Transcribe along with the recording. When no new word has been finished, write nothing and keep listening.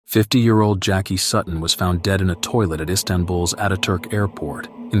50-year-old Jacky Sutton was found dead in a toilet at Istanbul's Atatürk airport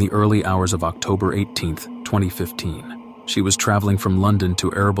in the early hours of October 18, 2015. She was traveling from London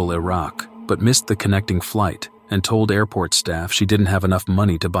to Erbil, Iraq, but missed the connecting flight and told airport staff she didn't have enough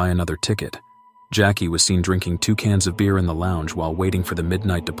money to buy another ticket. Jacky was seen drinking 2 cans of beer in the lounge while waiting for the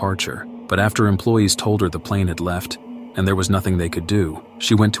midnight departure, but after employees told her the plane had left and there was nothing they could do,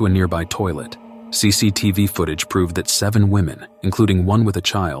 she went to a nearby toilet. CCTV footage proved that 7 women, including one with a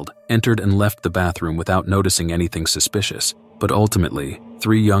child, entered and left the bathroom without noticing anything suspicious, but ultimately,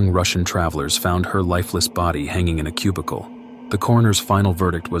 3 young Russian travelers found her lifeless body hanging in a cubicle. The coroner's final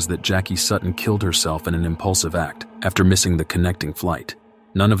verdict was that Jacky Sutton killed herself in an impulsive act after missing the connecting flight.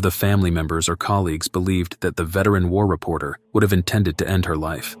 None of the family members or colleagues believed that the veteran war reporter would have intended to end her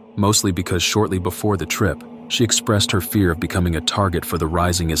life, mostly because shortly before the trip, she expressed her fear of becoming a target for the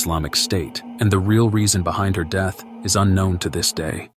rising Islamic State, and the real reason behind her death is unknown to this day.